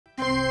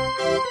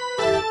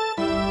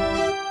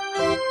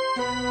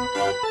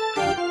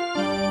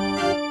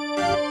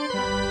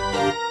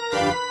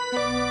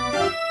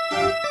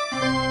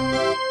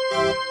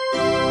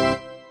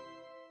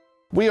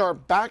We are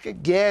back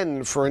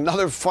again for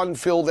another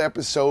fun-filled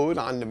episode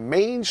on the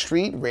Main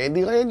Street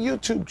Randyland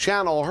YouTube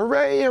channel.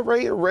 Hooray,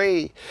 hooray,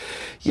 hooray.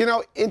 You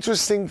know,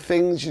 interesting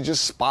things, you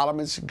just spot them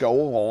as you go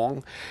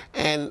along.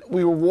 And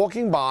we were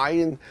walking by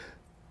and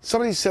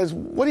somebody says,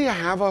 what do you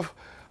have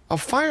a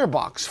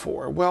firebox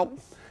for? Well,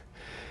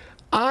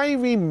 I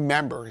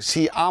remember,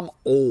 see, I'm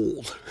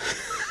old.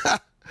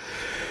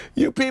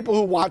 You people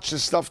who watch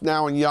this stuff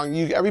now and young,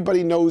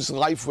 everybody knows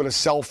life with a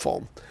cell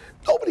phone.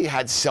 Nobody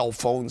had cell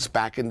phones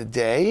back in the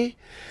day.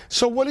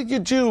 So what did you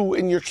do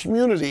in your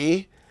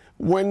community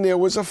when there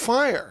was a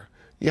fire?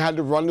 You had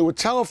to run to a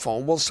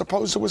telephone. Well,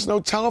 suppose there was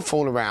no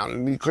telephone around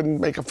and you couldn't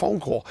make a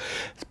phone call.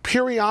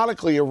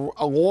 Periodically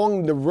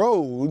along the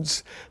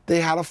roads,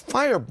 they had a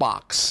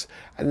firebox.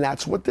 And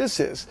that's what this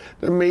is.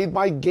 They're made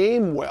by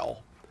Gamewell.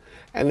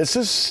 And this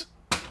is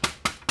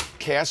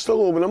cast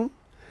aluminum.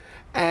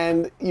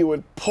 And you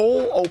would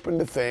pull open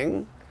the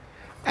thing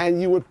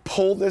and you would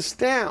pull this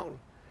down.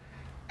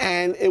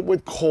 And it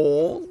would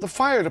call the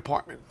fire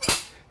department.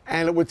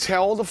 And it would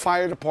tell the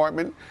fire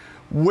department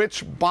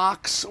which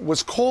box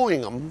was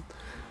calling them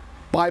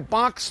by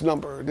box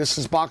number. This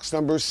is box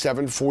number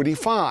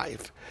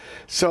 745.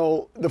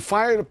 So the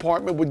fire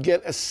department would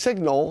get a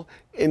signal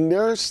in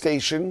their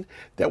station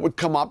that would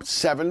come up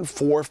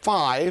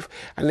 745,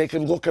 and they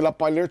could look it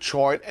up on their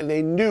chart, and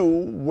they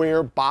knew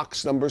where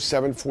box number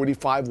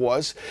 745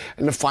 was,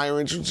 and the fire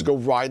engines would go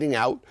riding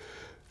out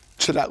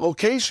to that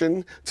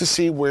location to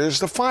see where's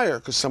the fire,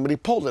 because somebody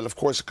pulled it. Of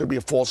course, it could be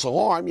a false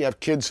alarm. You have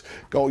kids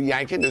go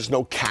yanking. There's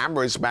no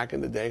cameras back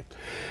in the day.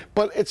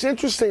 But it's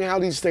interesting how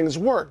these things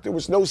work. There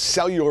was no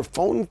cellular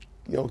phone,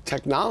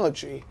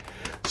 technology.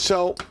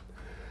 So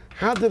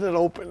how did it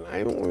open?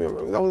 I don't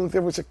remember. Oh,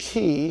 there was a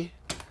key.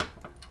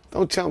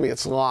 Don't tell me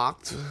it's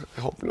locked.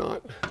 I hope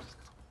not.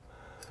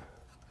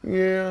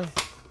 Yeah.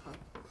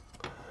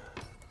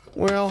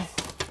 Well,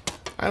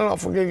 I don't know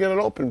if we're going to get it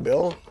open,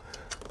 Bill.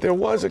 There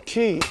was a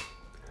key.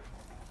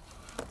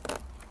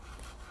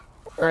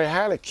 Or I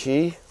had a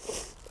key.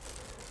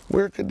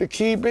 Where could the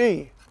key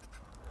be?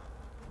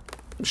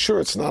 I'm sure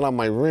it's not on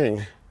my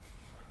ring.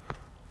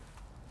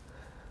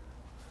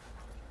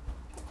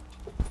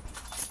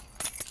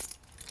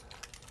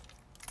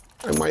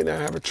 I might not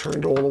have it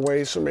turned all the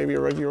way, so maybe a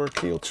regular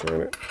key will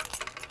turn it.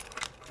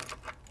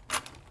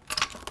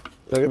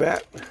 Look at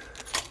that.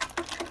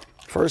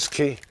 First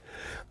key.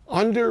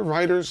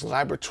 Underwriters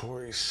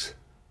Laboratories.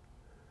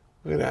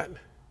 Look at that.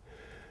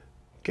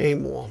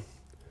 Gamewell.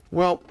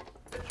 Well,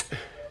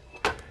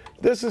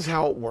 this is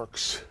how it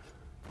works.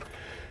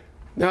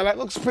 Now that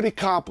looks pretty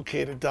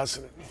complicated,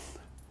 doesn't it?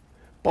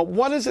 But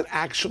what is it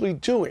actually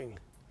doing?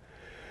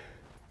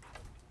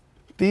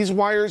 These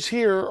wires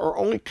here are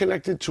only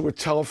connected to a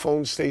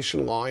telephone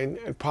station line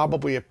and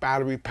probably a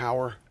battery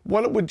power.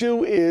 What it would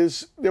do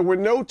is, there were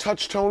no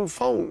touch-tone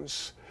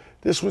phones.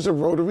 This was a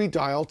rotary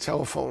dial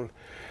telephone.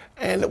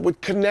 And it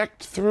would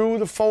connect through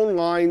the phone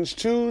lines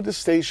to the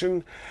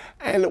station,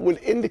 and it would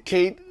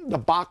indicate the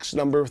box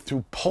number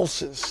through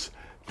pulses.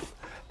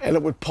 And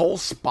it would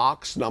pulse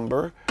box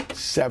number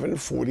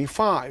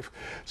 745.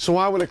 So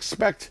I would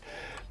expect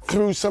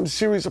through some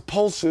series of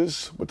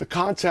pulses with the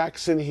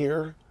contacts in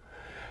here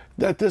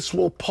that this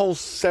will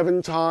pulse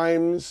 7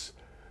 times,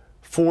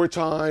 4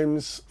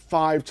 times,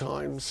 5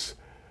 times.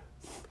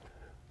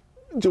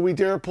 Do we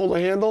dare pull the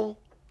handle?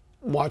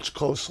 Watch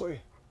closely.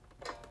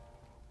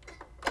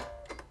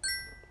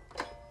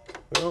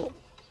 Well,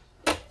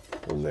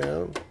 pull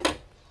down.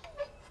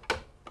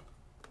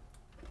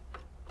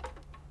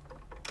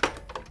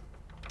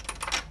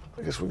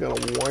 I guess we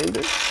gotta wind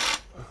it.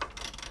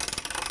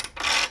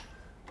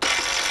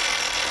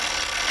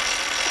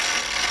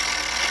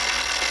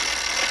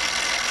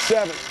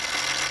 Seven.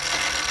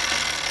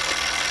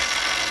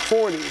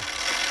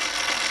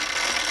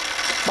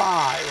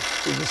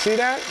 45. Did you see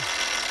that?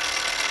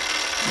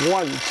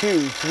 1,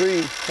 2,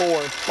 3,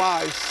 4,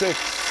 5, 6,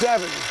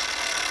 7.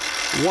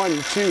 1,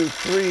 2,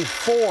 3,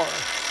 4.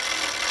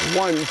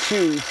 1,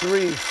 2,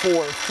 3,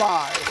 4,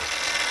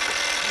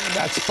 5.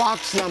 That's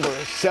box number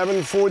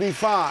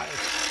 745.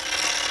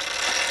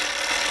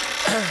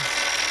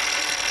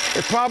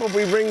 It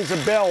probably rings a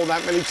bell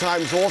that many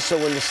times also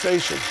in the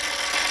station.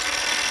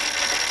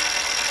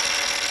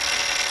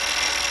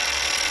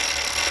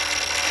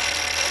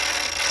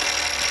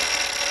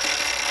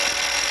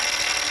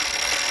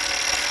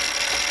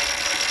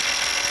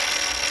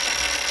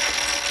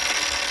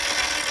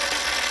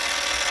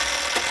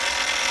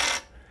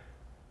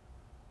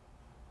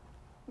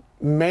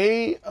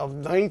 May of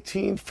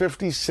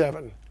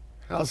 1957.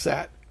 How's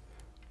that?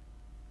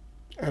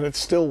 And it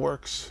still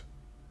works.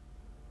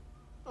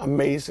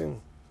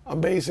 Amazing,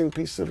 amazing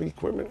piece of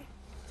equipment.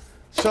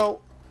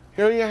 So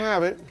here you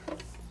have it.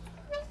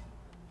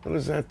 What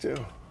does that do?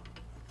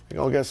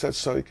 I guess that's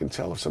so you can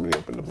tell if somebody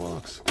opened the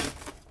box.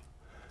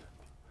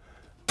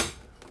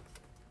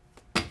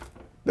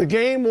 The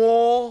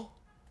Gamewell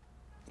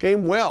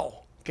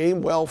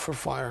for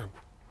fire.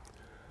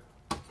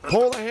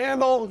 Pull the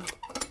handle,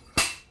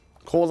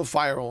 call the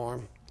fire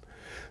alarm.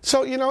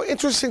 So, you know,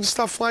 interesting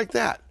stuff like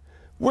that.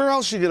 Where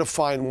else are you going to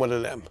find one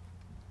of them?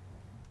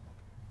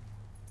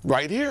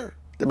 Right here,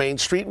 the Main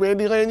Street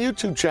Randy Land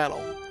YouTube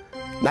channel.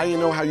 Now you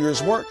know how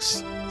yours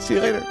works. See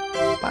you later.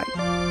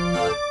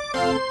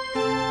 Bye.